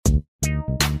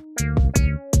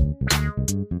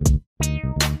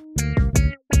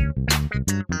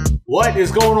What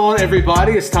is going on,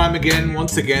 everybody? It's time again,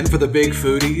 once again, for the Big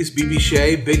Foodies. BB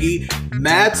Shea, Biggie,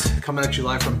 Matt, coming at you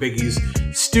live from Biggie's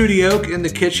studio in the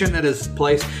kitchen at his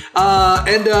place.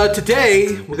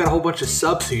 Today, we got a whole bunch of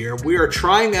subs here. We are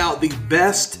trying out the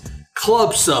best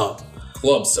club sub.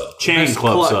 Club sub. Chain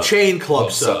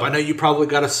club sub. I know you probably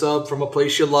got a sub from a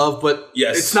place you love, but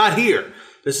it's not here.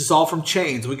 This is all from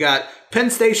chains. We got Penn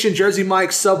Station, Jersey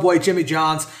Mike's, Subway, Jimmy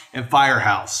John's, and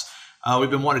Firehouse.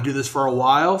 We've been wanting to do this for a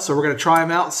while, so we're going to try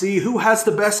them out and see who has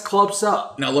the best club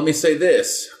sub. Now, let me say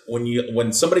this.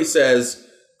 When somebody says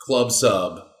club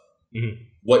sub,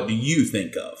 what do you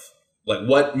think of? Like,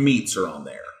 what meats are on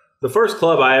there? The first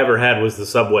club I ever had was the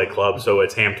Subway club, so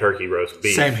it's ham, turkey, roast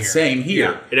beef. Same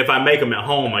here. Yeah. And if I make them at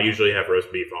home, I usually have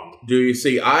roast beef on them. Do you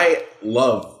see?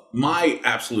 My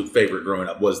absolute favorite growing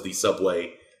up was the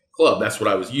Subway club. That's what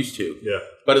I was used to. Yeah.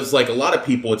 But it's like a lot of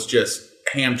people, it's just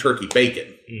ham, turkey,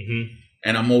 bacon. Mm-hmm.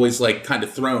 And I'm always like kind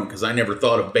of thrown because I never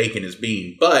thought of bacon as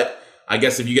being. But I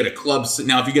guess if you get a club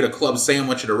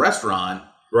sandwich at a restaurant,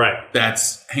 right,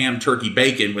 that's ham, turkey,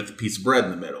 bacon with a piece of bread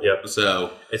in the middle. Yep.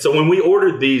 So when we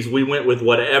ordered these, we went with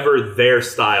whatever their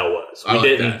style was. We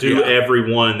didn't do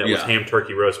every one that was ham,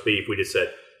 turkey, roast beef. We just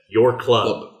said your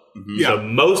club. Mm-hmm. So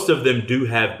most of them do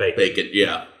have bacon.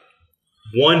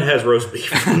 One has roast beef.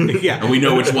 And we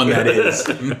know which one that is.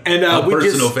 And a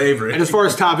personal favorite. And as far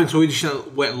as toppings, we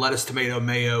just went lettuce, tomato,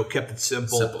 mayo, kept it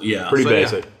simple. Pretty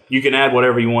basic. Yeah. You can add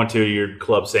whatever you want to your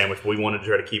club sandwich, but we want to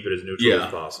try to keep it as neutral as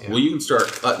possible. Well, you can start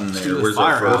cutting there. Where's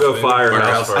Firehouse? We'll go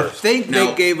Firehouse first. I think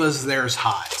they gave us theirs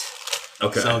hot.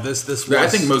 Okay. So this was... I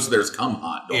think most of theirs come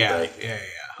hot, don't they?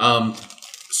 Yeah.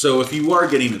 So if you are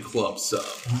getting a club sub,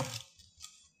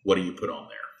 what do you put on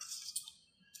there?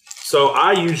 So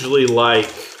I usually like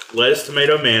lettuce,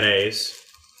 tomato, mayonnaise.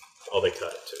 Oh, they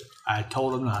cut it too. I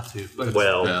told them not to. But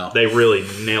they really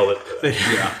nailed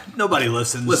it. Nobody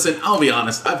listens. Listen, I'll be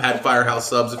honest. I've had Firehouse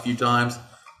subs a few times.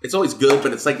 It's always good,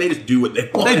 but it's like they just do what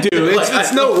they want. They do.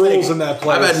 It's no rules in that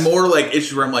place. I've had more like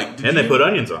issues where I'm like... They put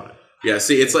onions on it. Yeah,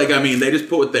 see, it's like, they just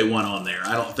put what they want on there.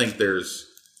 I don't think there's...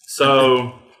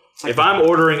 So... If I'm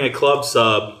ordering a club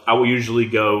sub, I will usually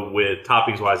go with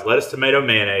toppings-wise, lettuce, tomato,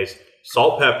 mayonnaise,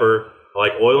 salt, pepper, I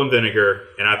like oil and vinegar,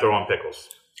 and I throw on pickles.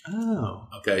 Oh.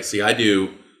 Okay, see, I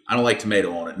don't like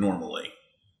tomato on it normally.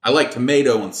 I like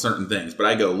tomato on certain things, but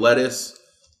I go lettuce,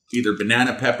 either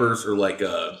banana peppers or like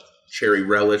a cherry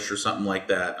relish or something like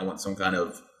that. I want some kind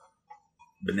of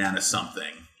banana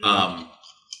something.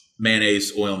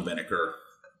 Mayonnaise, oil, and vinegar.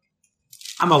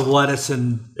 I'm a lettuce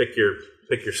and...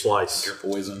 Pick your slice. Your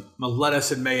poison. I'm a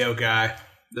lettuce and mayo guy.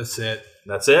 That's it.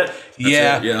 That's it?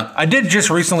 Yeah. I did just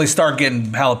recently start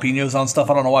getting jalapenos on stuff.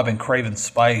 I don't know why I've been craving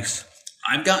spice.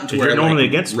 I've gotten to where you're normally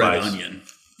against red spice. Onion.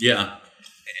 Yeah.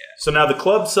 So now the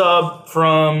club sub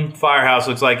from Firehouse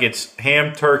looks like it's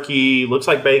ham, turkey, looks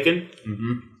like bacon.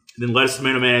 Mm-hmm. Then lettuce,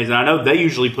 tomato, mayonnaise. And I know they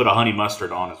usually put a honey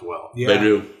mustard on as well. Yeah. They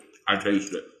do. I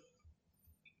taste it.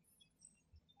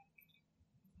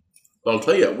 But I'll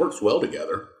tell you, it works well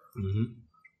together. Mm-hmm.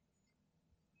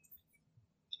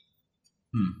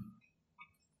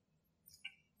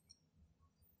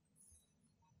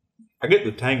 I get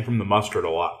the tang from the mustard a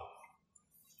lot.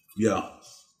 Yeah.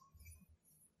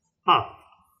 Huh.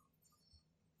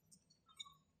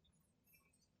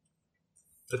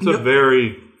 It's a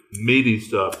very meaty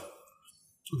stuff.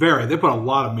 Very. They put a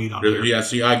lot of meat on here. Yeah,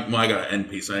 see, I got an end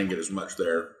piece. I didn't get as much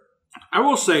there. I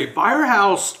will say,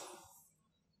 Firehouse,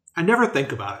 I never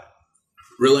think about it.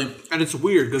 Really? And it's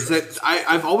weird because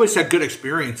I've always had good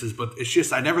experiences, but it's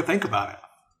just I never think about it.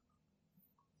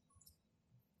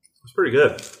 It's pretty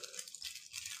good.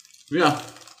 Yeah.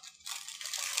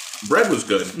 Bread was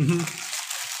good. Mm-hmm.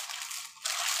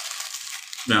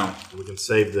 Now, we can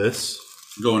save this.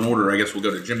 Go in order. I guess we'll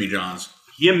go to Jimmy John's.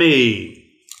 Yummy.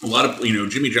 A lot of,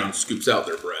 Jimmy John's scoops out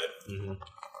their bread. Mm-hmm.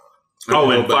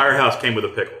 And Firehouse came with a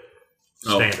pickle.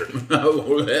 Standard.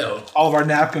 Oh, hell. All of our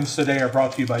napkins today are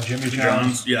brought to you by Jimmy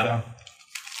John's. Yeah.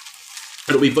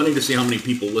 It'll be funny to see how many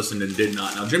people listened and did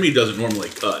not. Now, Jimmy doesn't normally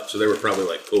cut, so they were probably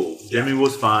like, cool. Jimmy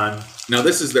was fine. Now,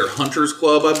 this is their Hunters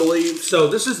Club, I believe. So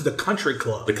this is the Country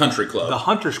Club. The Country Club. The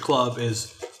Hunters Club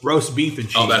is roast beef and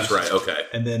cheese. Oh, that's right. Okay.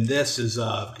 And then this is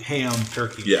ham,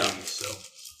 turkey, cheese. So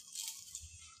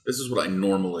this is what I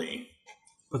normally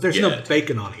But there's no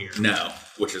bacon on here. No,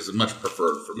 which is much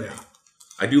preferred for me. Yeah.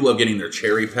 I do love getting their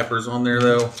cherry peppers on there,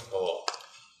 though. Oh.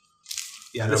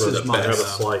 Yeah, this is my... I have a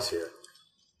slice here.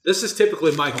 This is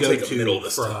typically my go-to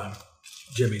from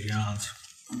Jimmy John's.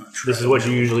 This is what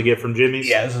you usually get from Jimmy's?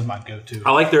 Yeah, this is my go-to.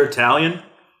 I like their Italian,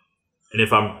 and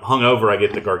if I'm hungover, I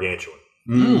get the gargantuan.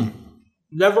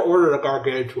 Never ordered a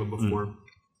gargantuan before.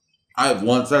 I have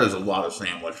once. That is a lot of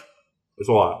sandwich. It's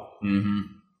a lot. Mm-hmm.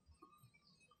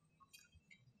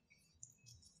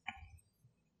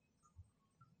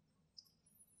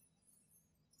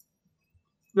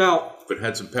 Now, If it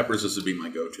had some peppers, this would be my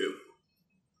go-to.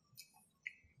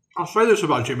 I'll say this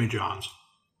about Jimmy John's.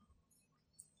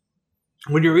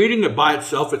 When you're eating it by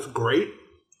itself, it's great.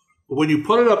 But when you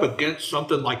put it up against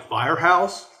something like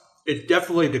Firehouse, it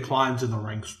definitely declines in the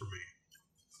ranks for me.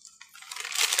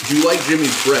 Do you like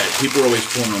Jimmy's bread? People are always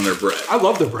pouring on their bread. I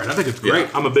love the bread. I think it's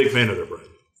great. I'm a big fan of their bread.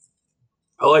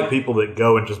 I like people that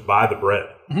go and just buy the bread.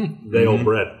 Day old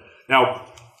bread. Now,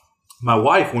 my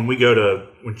wife,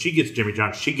 when she gets Jimmy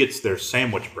John's, she gets their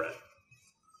sandwich bread.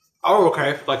 Oh,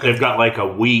 okay. They've got like a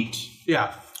wheat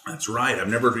That's right. I've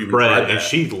never even bread, tried that. and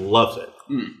she loves it.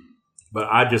 But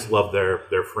I just love their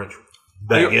French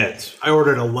baguettes. I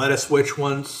ordered a lettuce witch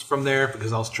once from there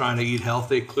because I was trying to eat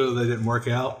healthy. Clearly, they didn't work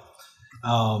out.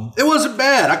 It wasn't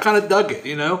bad. I kind of dug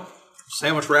it,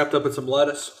 Sandwich wrapped up in some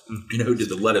lettuce. You know who did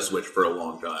the lettuce witch for a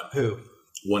long time? Who?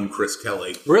 One Chris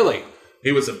Kelly. Really?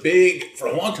 He was for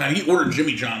a long time, he ordered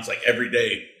Jimmy John's like every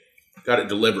day. Got it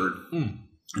delivered.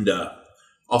 And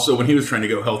also, when he was trying to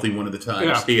go healthy one of the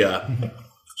times, he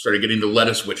started getting the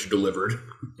lettuce witch delivered.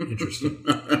 Interesting.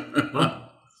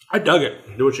 I dug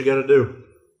it. Do what you got to do.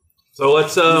 So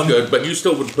let's... good, but you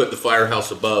still would put the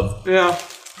Firehouse above. Yeah.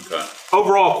 Okay.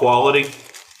 Overall quality,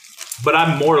 but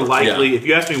I'm more likely... If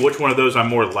you ask me which one of those I'm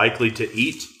more likely to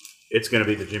eat, it's going to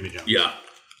be the Jimmy John's. Yeah.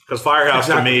 Because Firehouse,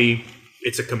 to me,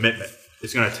 it's a commitment.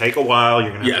 It's going to take a while.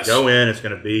 You're going to have to go in. It's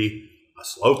going to be a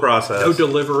slow process. No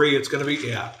delivery. It's going to be,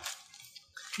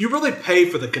 You really pay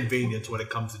for the convenience when it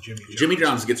comes to Jimmy John's. Jimmy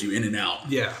John's gets you in and out.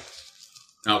 Yeah.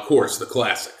 Now, of course, the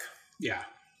classic. Yeah.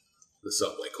 The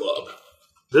Subway Club.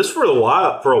 This for a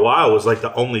while was like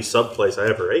the only sub place I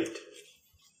ever ate.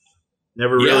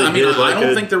 Never really. I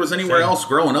don't think there was anywhere else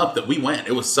growing up that we went.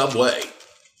 It was Subway.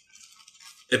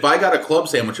 If I got a club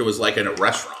sandwich, it was like in a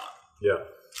restaurant. Yeah.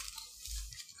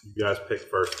 You guys pick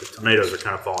first. The tomatoes are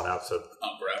kind of falling out, so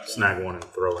I'll grab one. Snag one and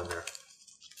throw in there.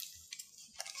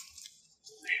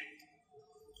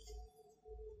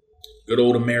 Good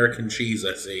old American cheese,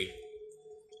 I see.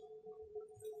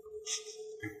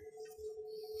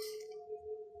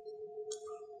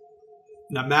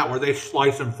 Now, Matt, were they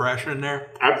slicing fresh in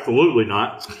there? Absolutely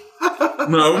not.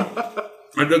 No.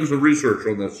 I've done some research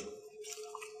on this.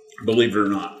 Believe it or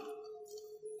not.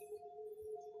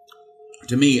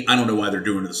 To me, I don't know why they're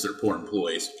doing this to their poor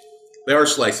employees. They are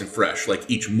slicing fresh, like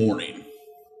each morning.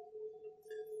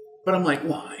 But I'm like,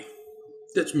 why?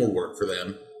 That's more work for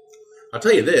them. I'll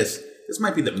tell you this. This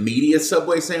might be the meatiest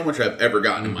Subway sandwich I've ever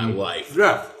gotten in my life.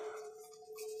 Yeah.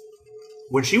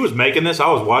 When she was making this,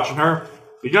 I was watching her.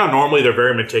 You know, normally they're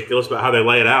very meticulous about how they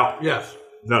lay it out. Yes.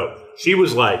 No, she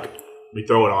was like, "Let me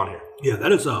throw it on here." Yeah,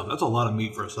 that's a lot of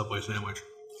meat for a Subway sandwich.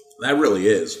 That really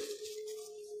is.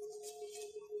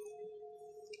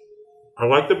 I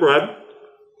like the bread.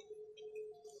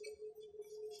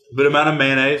 A good amount of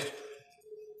mayonnaise.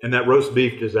 And that roast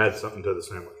beef just adds something to the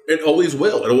sandwich. It always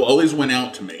will. It will always win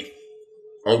out to me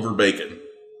over bacon.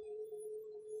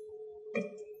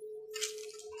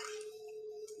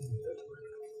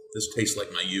 This tastes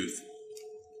like my youth.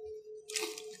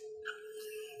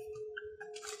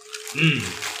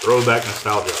 Throwback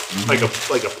nostalgia. Like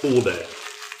a pool day.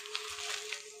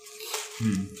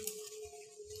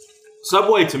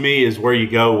 Subway to me is where you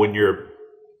go when you're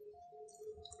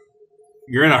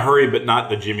in a hurry, but not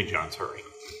the Jimmy John's hurry.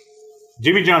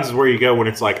 Jimmy John's is where you go when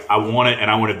it's like, I want it,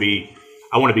 and I want to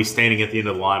be standing at the end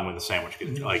of the line when the sandwich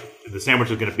gets, like, the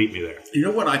sandwich is going to beat me there. You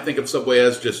know what I think of Subway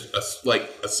as? Just a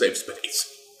safe space.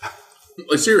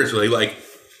 Like, seriously, like,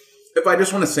 if I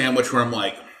just want a sandwich where I'm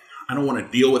like, I don't want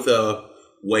to deal with a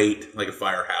wait, like a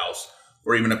Firehouse,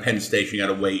 or even a Penn Station, you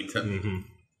got to wait.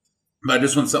 But I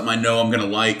just want something I know I'm going to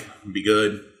like and be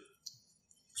good.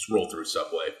 Just roll through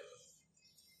Subway.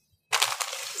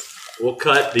 We'll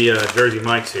cut the Jersey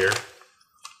Mikes here.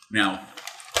 Now,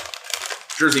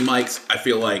 Jersey Mikes, I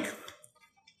feel like,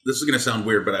 this is going to sound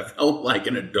weird, but I felt like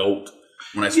an adult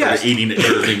when I started eating at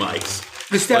Jersey Mikes.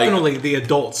 It's definitely the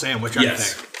adult sandwich, I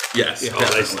think. Yes. Oh,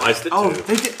 they sliced it too. Oh,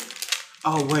 they did.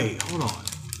 Oh, wait, hold on.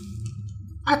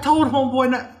 I told homeboy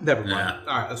not. Never mind.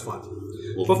 Yeah. All right, that's fine.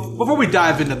 Before we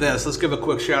dive into this, let's give a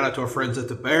quick shout out to our friends at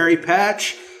the Berry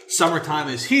Patch. Summertime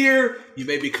is here. You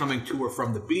may be coming to or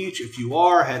from the beach. If you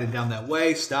are headed down that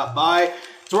way, stop by.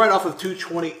 It's right off of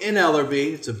 220 in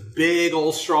Ellerby. It's a big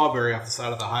old strawberry off the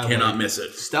side of the highway. Cannot miss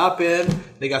it. Stop in.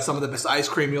 They got some of the best ice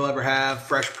cream you'll ever have.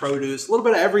 Fresh produce, a little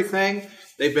bit of everything.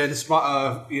 They've been,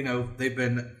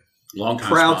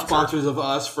 proud sponsors of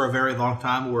us for a very long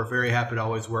time. We're very happy to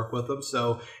always work with them.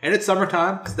 So, and it's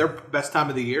summertime. It's their best time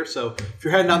of the year. So if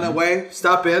you're heading down that way,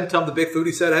 stop in. Tell them the Big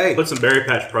Foodie said, hey. Put some Berry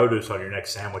Patch produce on your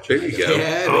next sandwich. There you go.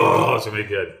 Yeah, oh, it's going to be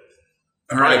good.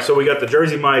 All right, so we got the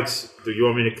Jersey Mikes. Do you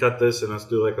want me to cut this and let's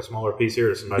do like a smaller piece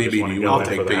here? Or somebody just want to go in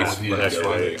for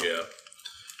that? Yeah.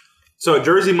 So at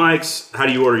Jersey Mikes, how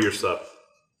do you order your stuff?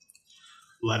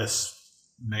 Lettuce,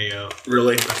 mayo.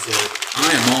 Really? That's it.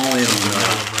 I am all in on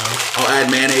that. I'll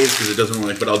add mayonnaise because it doesn't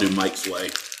really, but I'll do Mike's way.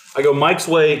 I go Mike's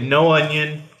way, no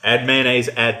onion, add mayonnaise,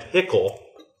 add pickle,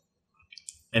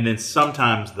 and then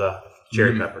sometimes the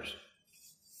cherry peppers.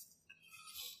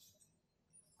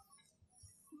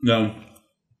 No.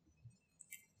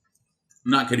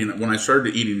 I'm not kidding. When I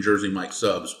started eating Jersey Mike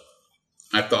subs,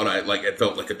 I thought it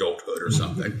felt like adulthood or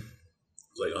something.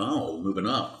 It's like, oh, moving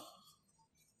up.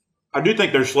 I do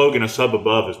think their slogan, "A sub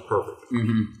above," is perfect.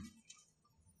 Mm-hmm.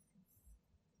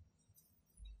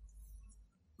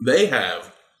 They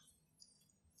have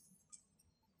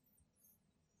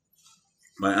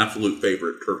my absolute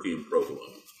favorite turkey and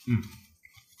provolone. Mm.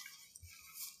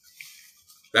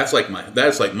 That's like my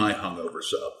hungover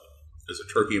sub. Is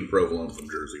a turkey and provolone from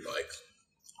Jersey Mike's.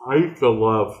 I used to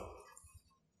love.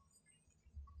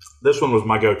 This one was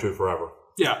my go-to forever.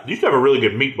 Yeah. They used to have a really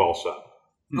good meatball sub.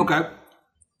 Okay.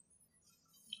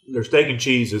 Their steak and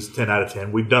cheese is 10 out of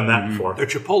 10. We've done that before. Their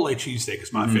Chipotle cheesesteak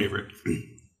is my favorite.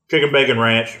 Chicken bacon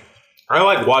ranch. I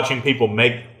like watching people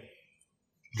make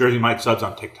Jersey Mike subs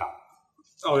on TikTok.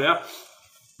 Oh, yeah?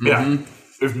 Yeah.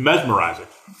 It's mesmerizing.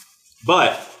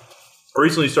 But I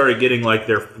recently started getting like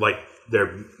their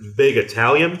big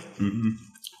Italian,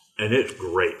 and it's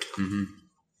great.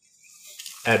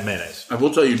 Add mayonnaise. I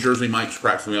will tell you, Jersey Mike's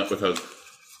cracks me up because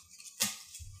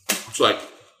it's like,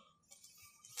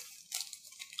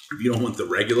 if you don't want the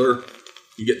regular,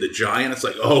 you get the giant. It's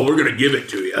like, oh, we're going to give it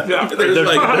to you. Yeah, there's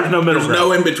no middle ground.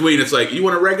 No in between. It's like, you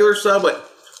want a regular sub? Like,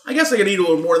 I guess I can eat a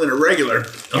little more than a regular.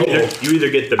 You either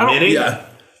get the mini, the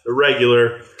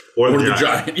regular, or the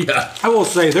giant. Yeah. I will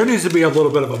say, there needs to be a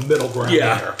little bit of a middle ground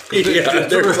there. Yeah.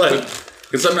 There's like,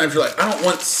 because sometimes you're like, I don't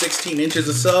want 16 inches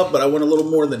of sub, but I want a little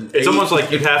more than 8. It's almost like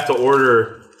you'd have to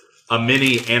order a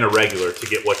mini and a regular to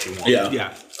get what you want.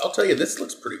 Yeah. I'll tell you, this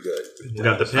looks pretty good. You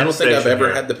got the Penn I don't think I've Station ever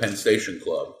here. had the Penn Station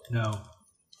Club. No.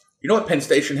 You know what Penn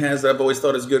Station has that I've always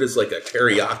thought is good is like a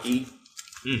teriyaki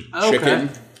chicken. Okay.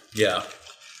 Yeah.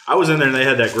 I was in there and they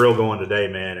had that grill going today,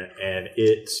 man, and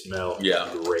it smelled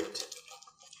great.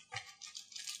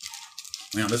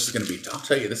 Man, this is going to be, I'll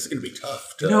tell you, this is going to be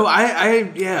tough. No,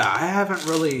 I haven't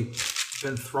really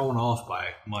been thrown off by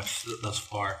much thus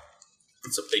far.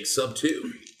 It's a big sub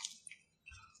too.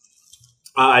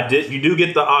 You do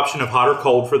get the option of hot or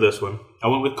cold for this one. I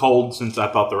went with cold since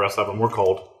I thought the rest of them were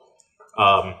cold.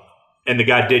 And the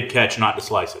guy did catch not to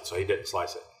slice it, so he didn't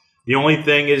slice it. The only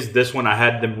thing is this one I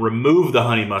had them remove the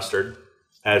honey mustard,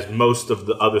 as most of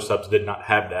the other subs did not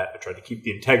have that. I tried to keep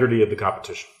the integrity of the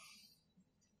competition.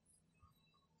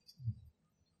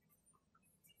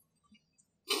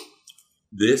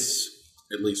 This,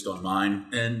 at least on mine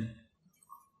end,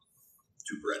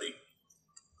 too bready.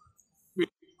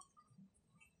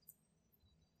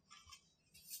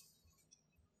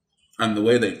 And the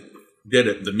way they did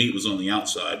it, the meat was on the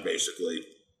outside, basically.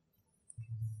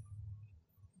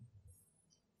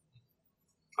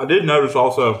 I did notice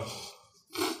also,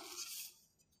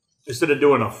 instead of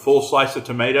doing a full slice of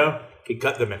tomato, he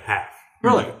cut them in half.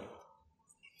 Really?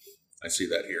 I see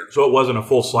that here. So it wasn't a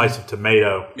full slice of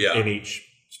tomato in each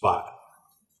spot.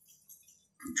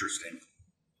 Interesting.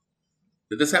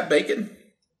 Did this have bacon?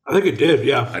 I think it did,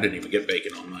 yeah. I didn't even get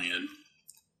bacon on my end.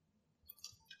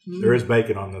 There is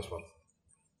bacon on this one.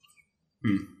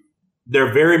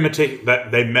 They're very meticulous.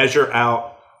 They measure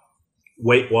out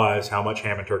weight-wise how much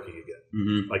ham and turkey you get.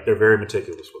 Like, they're very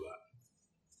meticulous with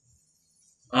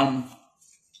that.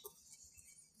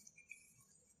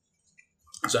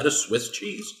 Is that a Swiss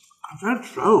cheese? I think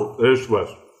so. It is Swiss.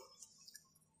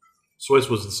 Swiss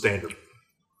was the standard.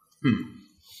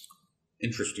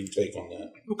 Interesting take on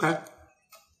that. Okay.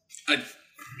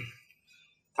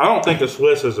 I don't think the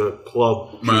Swiss is a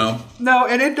club. Well, No,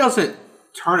 and it doesn't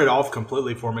turn it off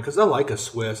completely for me because I like a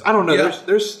Swiss. I don't know. Yeah.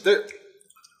 There's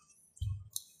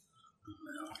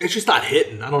it's just not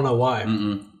hitting. I don't know why.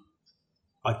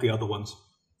 Like the other ones.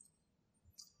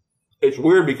 It's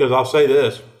weird because I'll say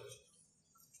this.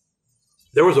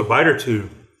 There was a bite or two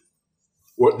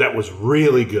that was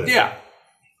really good. Yeah.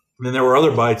 And then there were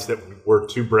other bites that were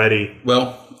too bready.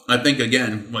 well, I think,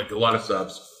 again, like a lot of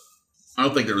subs, I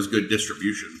don't think there was good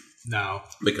distribution. No.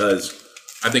 Because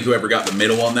I think whoever got the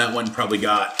middle on that one probably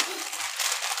got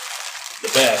the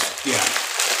best. Yeah.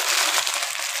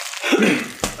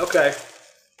 Okay.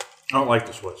 I don't like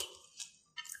the Swiss.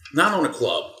 Not on a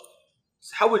club.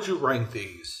 How would you rank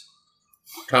these?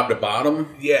 Top to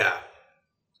bottom? Yeah.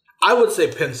 I would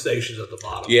say Penn Station's at the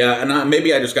bottom. Yeah, and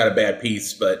maybe I just got a bad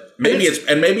piece, but maybe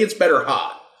it's better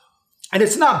hot. And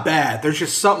it's not bad. There's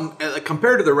just something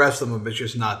compared to the rest of them, it's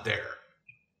just not there.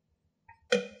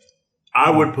 I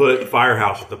would put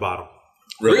Firehouse at the bottom.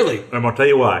 Really? And I'm going to tell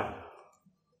you why.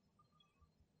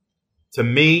 To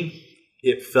me,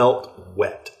 it felt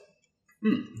wet.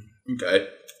 Okay.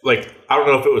 Like, I don't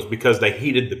know if it was because they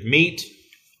heated the meat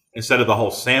instead of the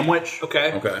whole sandwich. Okay.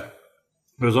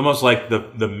 It was almost like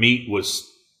the meat was,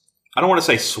 I don't want to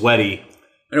say sweaty.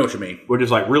 I know what you mean. We're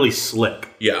just like really slick.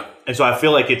 Yeah. And so I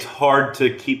feel like it's hard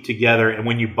to keep together. And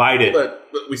when you bite it. But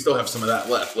we still have some of that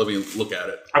left. Let me look at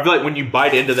it. I feel like when you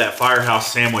bite into that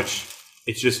Firehouse sandwich,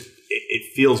 it's just,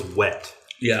 it feels wet.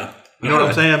 Yeah. You know what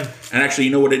I'm saying? And actually,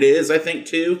 you know what it is, I think,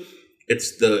 too?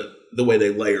 It's the way they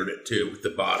layered it, too, with the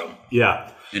bottom.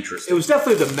 Yeah. Interesting. It was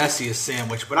definitely the messiest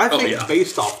sandwich, but I think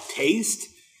based off taste,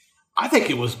 I think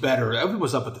it was better. It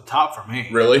was up at the top for me.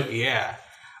 Really? Yeah.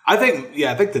 I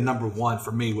think the number one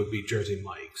for me would be Jersey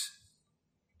Mike's.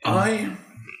 I'm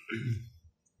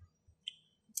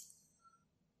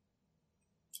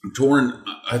torn.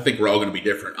 I think we're all going to be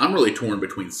different. I'm really torn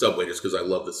between Subway just because I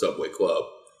love the Subway Club.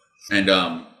 And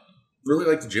really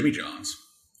like the Jimmy John's.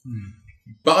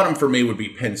 Bottom for me would be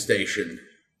Penn Station.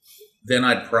 Then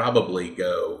I'd probably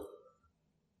go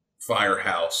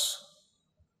Firehouse,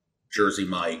 Jersey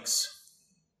Mike's.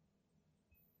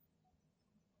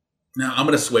 Now I'm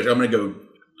going to switch. I'm going to go.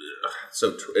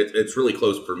 So it's really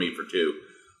close for me for two.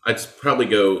 I'd probably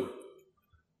go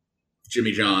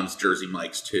Jimmy John's, Jersey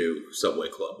Mike's 2, Subway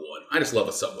Club 1. I just love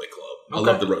a Subway Club. I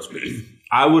love the roast beef.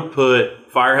 I would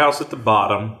put Firehouse at the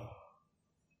bottom.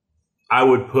 I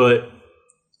would put,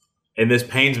 and this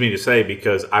pains me to say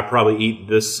because I probably eat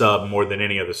this sub more than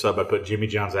any other sub, I put Jimmy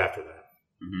John's after that.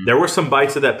 There were some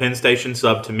bites of that Penn Station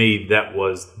sub to me that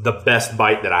was the best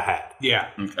bite that I had. Yeah.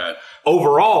 Okay.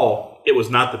 Overall, it was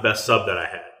not the best sub that I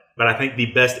had. But I think the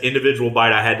best individual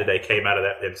bite I had today came out of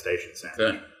that Penn Station sandwich.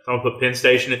 Okay. So I'm going to put Penn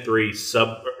Station at 3,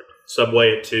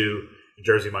 Subway at 2,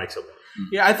 Jersey Mike's at 1.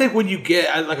 Yeah, I think when you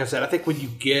get, like I said, I think when you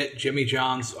get Jimmy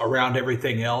John's around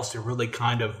everything else, it really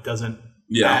kind of doesn't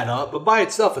add up. But by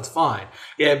itself, it's fine.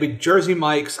 Yeah, it'd be Jersey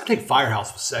Mike's. I think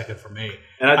Firehouse was second for me.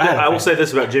 And I will say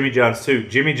this about Jimmy John's, too.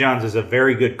 Jimmy John's is a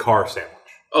very good car sandwich.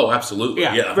 Oh, absolutely.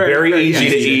 Yeah. Very easy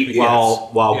to eat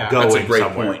while going That's a great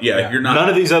somewhere. point. Yeah, you're not. None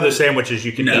of these other sandwiches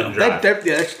you can eat and drive.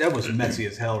 That was messy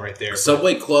as hell right there.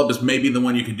 Subway Club is maybe the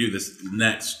one you could do this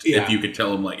next if you could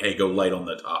tell them, like, hey, go light on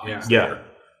the toppings there.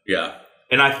 Yeah.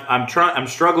 And I'm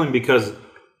struggling because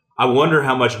I wonder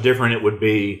how much different it would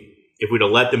be if we'd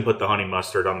have let them put the honey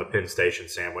mustard on the Penn Station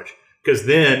sandwich. Because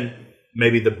then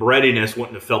maybe the breadiness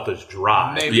wouldn't have felt as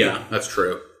dry. Maybe. Yeah, that's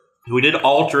true. We did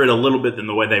alter it a little bit than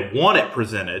the way they want it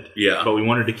presented. Yeah. But we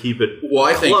wanted to keep it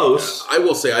close. I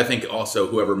will say, I think also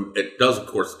whoever, it does, of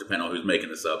course, depend on who's making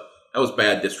the sub. That was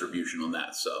bad distribution on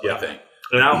that sub, I think.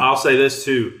 And I'll say this,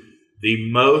 too.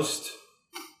 The most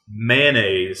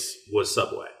mayonnaise was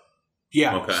Subway.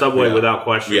 Yeah. Okay. Subway, without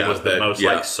question, was the most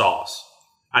like sauce.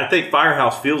 I think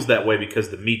Firehouse feels that way because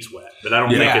the meat's wet. But I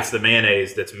don't think it's the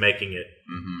mayonnaise that's making it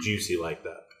juicy like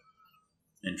that.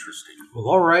 Interesting. Well,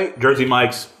 all right. Jersey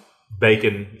Mike's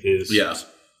bacon is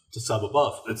it's a sub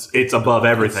above. It's above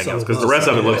everything else because the rest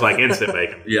of it looks like instant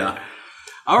bacon. Yeah.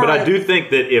 But I do think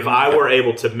that if I were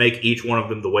able to make each one of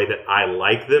them the way that I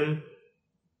like them,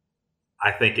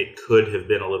 I think it could have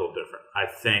been a little different. I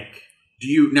think.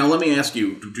 Now let me ask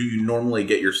you, do you normally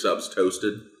get your subs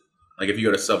toasted? Like if you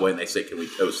go to Subway and they say, can we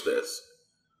toast this?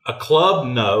 A club,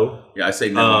 no. Yeah, I say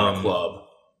no on a club.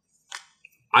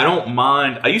 I don't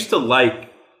mind. I used to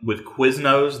like with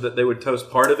Quiznos that they would toast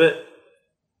part of it.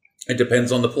 It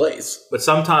depends on the place. But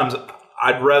sometimes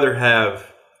I'd rather have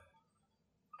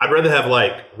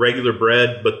like regular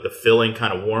bread, but the filling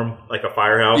kind of warm, like a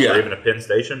Firehouse or even a Penn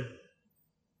Station,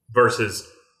 versus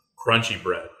crunchy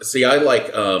bread. See, I like,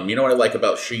 you know what I like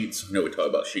about Sheetz? I know we talk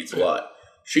about Sheetz a lot.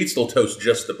 Sheetz will toast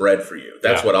just the bread for you.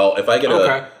 That's what if I get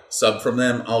a sub from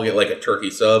them, I'll get like a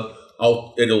turkey sub.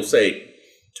 It'll say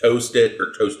toast it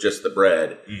or toast just the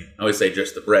bread. I always say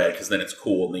just the bread because then it's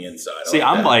cool on the inside. See,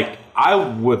 I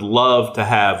would love to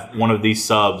have one of these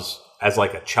subs as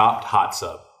like a chopped hot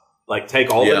sub. Like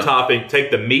take all the topping,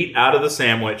 take the meat out of the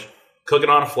sandwich, cook it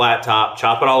on a flat top,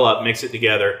 chop it all up, mix it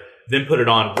together, then put it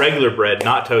on regular bread,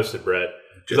 not toasted bread.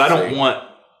 Because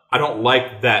I don't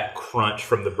like that crunch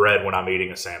from the bread when I'm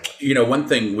eating a sandwich. You know, one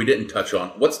thing we didn't touch on,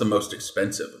 what's the most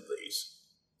expensive of these?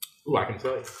 Ooh, I can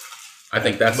tell you. I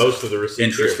think that's most of the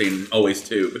receipts interesting always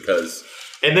too, because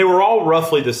And they were all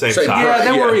roughly the same size.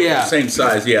 Yeah, they were, yeah. Same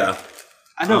size, yeah.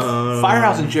 I know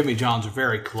Firehouse and Jimmy John's are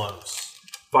very close.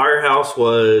 Firehouse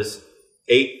was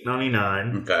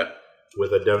 $8.99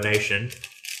 with a donation.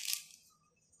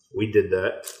 We did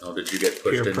that. Oh, did you get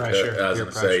pushed into pressure. I was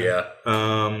going to say, yeah.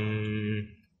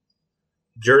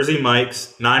 Jersey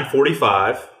Mike's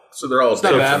 $9.45. So they're all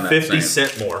so that 50 same.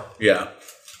 cent more. Yeah.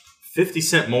 50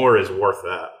 cent more is worth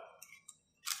that.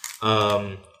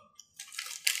 I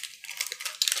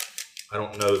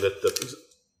don't know that the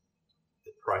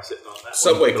price on that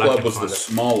Subway one, Club was the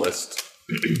smallest.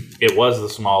 It was the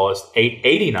smallest,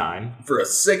 $8.89 for a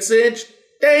 6-inch.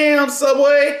 Damn,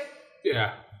 Subway.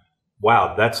 Yeah.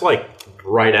 Wow, that's like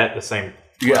right at the same.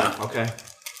 Yeah. Okay.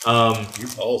 You're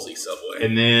ballsy, Subway.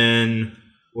 And then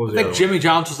I think Jimmy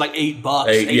John's was like $8.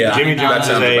 Yeah, Jimmy John's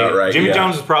is about right. Jimmy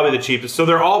John's is probably the cheapest. So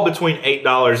they're all between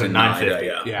 $8 and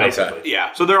 $9.50. Yeah. Basically. Okay.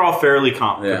 Yeah. So they're all fairly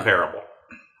comparable.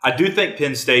 I do think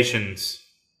Penn Station's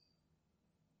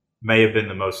may have been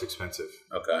the most expensive.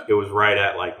 Okay. It was right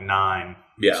at like $9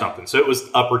 something. So it was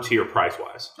upper tier price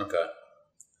wise. Okay.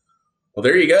 Well,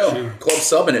 there you go. Club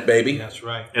subbing it, baby. That's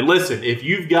right. And listen, if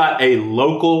you've got a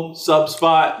local sub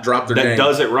spot drop their that name.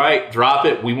 Does it right, drop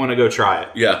it. We want to go try it.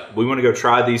 Yeah. We want to go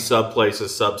try these sub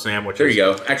places, sub sandwiches. There you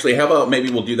go. Actually, how about maybe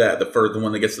we'll do that? The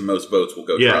one that gets the most votes, we'll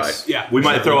go try. Yeah. We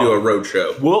might throw do a road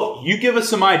show. Well, you give us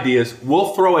some ideas.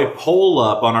 We'll throw a poll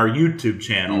up on our YouTube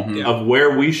channel of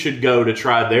where we should go to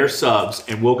try their subs,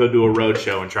 and we'll go do a road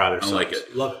show and try their subs. I like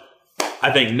it. Love it.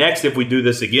 I think next, if we do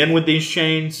this again with these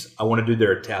chains, I want to do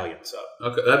their Italian sub.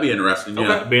 Okay, that'd be interesting.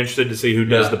 Yeah. I'd be interested to see who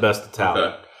does the best Italian.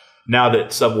 Okay. Now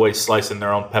that Subway's slicing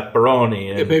their own pepperoni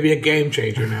and it may be a game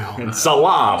changer now. And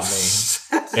salami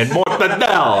and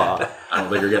mortadella. I don't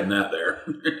think you're getting that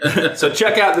there. So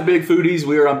check out the Big Foodies.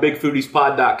 We are on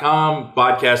bigfoodiespod.com.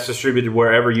 Podcast distributed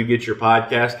wherever you get your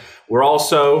podcast. We're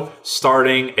also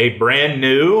starting a brand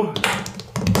new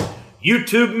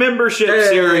YouTube membership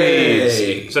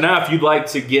series. So now if you'd like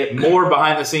to get more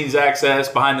behind the scenes access,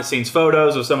 behind the scenes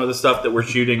photos of some of the stuff that we're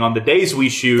shooting on the days we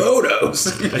shoot.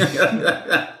 Photos?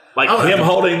 Like him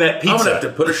holding that pizza. I'm going to have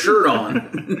to put a shirt on.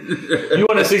 You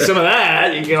want to see some of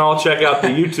that, you can all check out the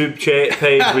YouTube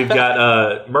page. We've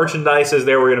got merchandises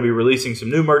there. We're going to be releasing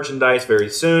some new merchandise very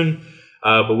soon.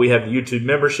 But we have the YouTube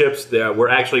memberships. We're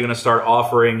actually going to start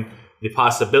offering the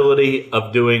possibility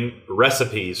of doing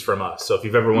recipes from us. So if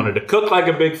you've ever wanted to cook like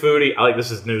a big foodie, this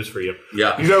is news for you.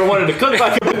 Yeah. If you've ever wanted to cook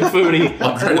like a big foodie,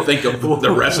 I'm trying to think of the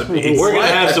recipes. We're going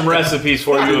to have some recipes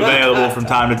for you available from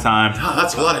time to time. Oh,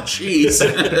 that's a lot of cheese.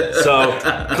 So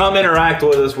come interact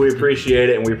with us. We appreciate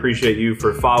it, and we appreciate you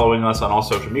for following us on all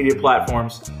social media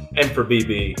platforms. And for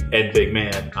BB and Big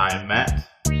Man, I am Matt.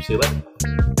 See you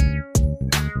later.